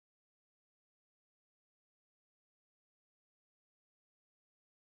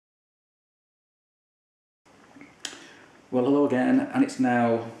Well, hello again, and it's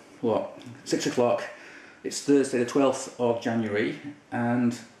now, what, 6 o'clock. It's Thursday the 12th of January,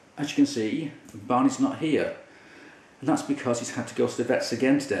 and as you can see, Barney's not here. And that's because he's had to go to the vets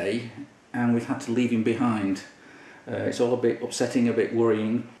again today, and we've had to leave him behind. It's all a bit upsetting, a bit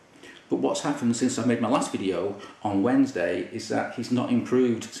worrying. But what's happened since I made my last video on Wednesday is that he's not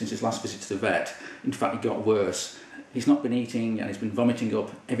improved since his last visit to the vet. In fact, he got worse. He's not been eating, and he's been vomiting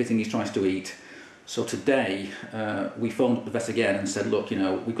up everything he tries to eat. So today, we phoned up the vet again and said, look,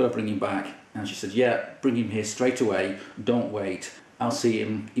 we've got to bring him back. And she said, yeah, bring him here straight away, don't wait, I'll see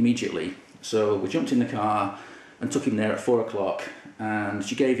him immediately. So we jumped in the car and took him there at 4 o'clock, and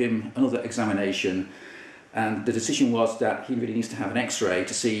she gave him another examination, and the decision was that he really needs to have an x-ray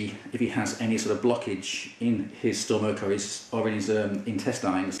to see if he has any sort of blockage in his stomach or in his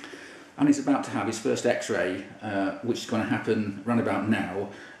intestines. And he's about to have his first x-ray, which is going to happen round about now,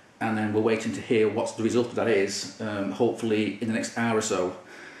 and then we're waiting to hear what the result of that is, hopefully in the next hour or so.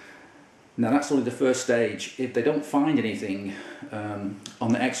 Now that's only the first stage. If they don't find anything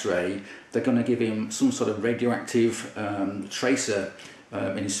on the x-ray, they're going to give him some sort of radioactive tracer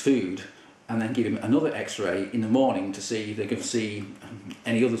in his food, and then give him another x-ray in the morning to see if they can see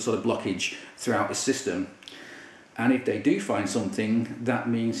any other sort of blockage throughout his system. And if they do find something, that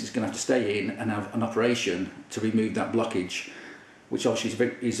means he's going to have to stay in and have an operation to remove that blockage, which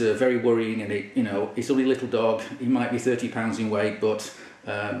obviously is very worrying. And he's only a little dog. He might be 30 pounds in weight, but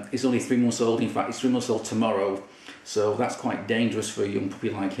he's only 3 months old. In fact, he's 3 months old tomorrow, so that's quite dangerous for a young puppy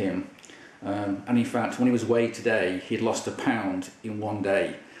like him. And in fact, when he was weighed today, he'd lost a pound in 1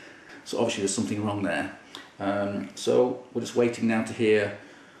 day. So obviously there's something wrong there. So we're just waiting now to hear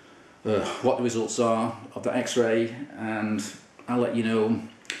what the results are of the x-ray, and I'll let you know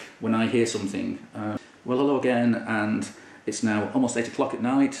when I hear something. Well, hello again, and it's now almost 8 o'clock at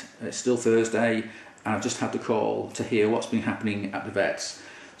night. It's still Thursday, and I've just had the call to hear what's been happening at the vets.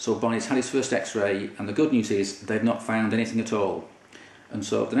 So Barney's had his first x-ray, and the good news is they've not found anything at all. And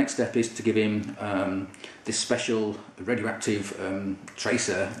so the next step is to give him this special radioactive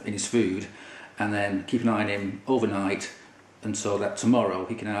tracer in his food, and then keep an eye on him overnight, and so that tomorrow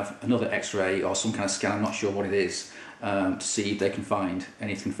he can have another x-ray or some kind of scan, I'm not sure what it is, to see if they can find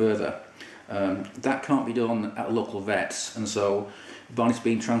anything further. That can't be done at local vets, and so Barney's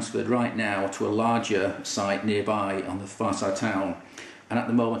being transferred right now to a larger site nearby on the far side of town, and at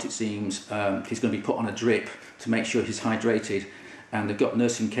the moment it seems he's going to be put on a drip to make sure he's hydrated, and they've got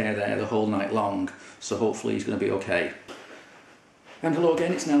nursing care there the whole night long, so hopefully he's going to be okay. And hello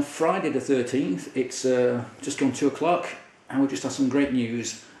again, it's now Friday the 13th, it's just gone 2 o'clock, and we've just had some great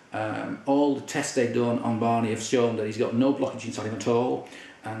news. All the tests they've done on Barney have shown that he's got no blockage inside him at all,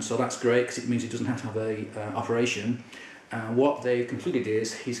 and so that's great because it means he doesn't have to have a operation. What they've concluded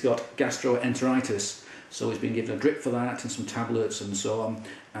is he's got gastroenteritis, so he's been given a drip for that and some tablets and so on,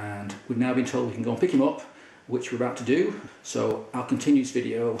 and we've now been told we can go and pick him up, which we're about to do. So I'll continue this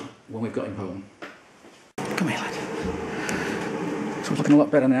video when we've got him home. Come here, lad. So he's looking a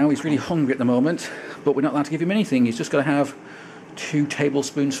lot better now. He's really hungry at the moment, but we're not allowed to give him anything. He's just got to have 2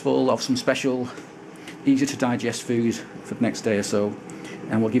 tablespoons full of some special, easy to digest food for the next day or so,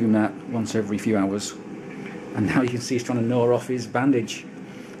 and we'll give him that once every few hours. And now you can see he's trying to gnaw off his bandage.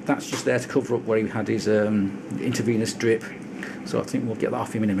 That's just there to cover up where he had his intravenous drip, so I think we'll get that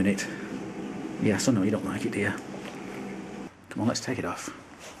off him in a minute. Yes, I know you don't like it, dear. Come on, let's take it off.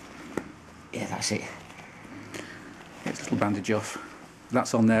 Yeah, that's it. Get this little bandage off.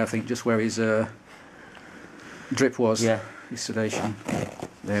 That's on there, I think, just where his drip was. Yeah. His sedation.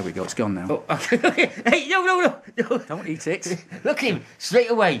 There we go, it's gone now. Oh, hey, no. Don't eat it. Look at him, straight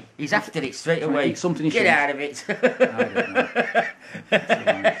away. He's after it straight away. Eat something Get out of it. I don't know.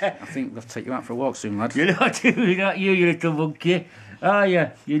 Right. I think we'll have to take you out for a walk soon, lad. You're not doing that, you little monkey. Oh,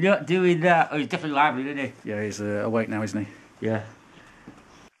 yeah, you're not doing that. Oh, he's definitely lively, isn't he? Yeah, he's awake now, isn't he? Yeah.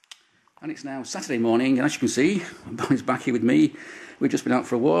 And it's now Saturday morning, and as you can see, Barney's back here with me. We've just been out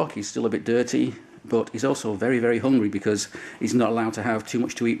for a walk. He's still a bit dirty, but he's also very, very hungry because he's not allowed to have too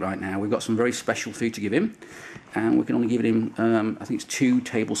much to eat right now. We've got some very special food to give him, and we can only give him, I think it's 2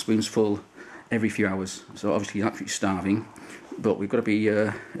 tablespoons full every few hours. So obviously he's absolutely starving, but we've got to be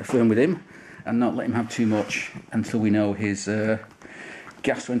firm with him and not let him have too much until we know his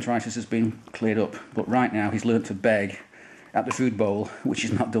gastroenteritis has been cleared up. But right now he's learnt to beg at the food bowl, which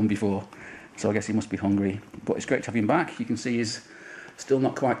he's not done before, so I guess he must be hungry. But it's great to have him back. You can see he's still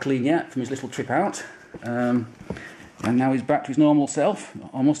not quite clean yet from his little trip out, and now he's back to his normal self,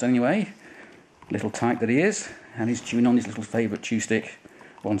 almost anyway, little tyke that he is, and he's chewing on his little favourite chew stick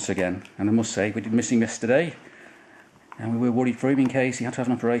once again. And I must say, we did miss him yesterday, and we were worried for him in case he had to have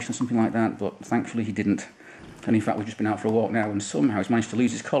an operation or something like that, but thankfully he didn't. And in fact, we've just been out for a walk now, and somehow he's managed to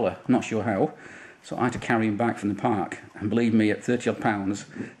lose his collar. I'm not sure how. So I had to carry him back from the park. And believe me, at 30 odd pounds,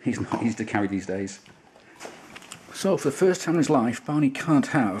 he's not easy to carry these days. So for the first time in his life, Barney can't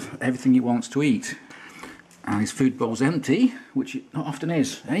have everything he wants to eat. And his food bowl's empty, which it not often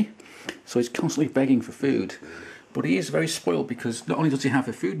is, eh? So he's constantly begging for food. But he is very spoiled because not only does he have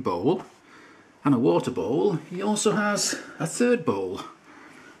a food bowl and a water bowl, he also has a third bowl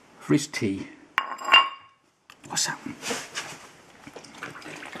for his tea. What's that?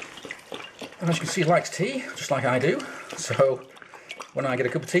 And as you can see, he likes tea, just like I do. So when I get a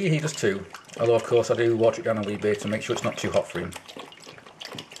cup of tea, he does too. Although of course I do water it down a wee bit to make sure it's not too hot for him.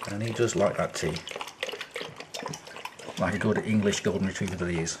 And he does like that tea. Like a good English golden retriever that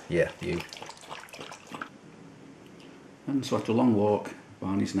he is. Yeah, you. And so after a long walk,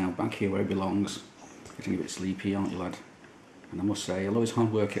 Barney's now back here where he belongs. Getting a bit sleepy, aren't you, lad? And I must say, although it's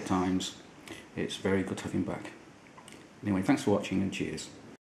hard work at times, it's very good to have him back. Anyway, thanks for watching and cheers.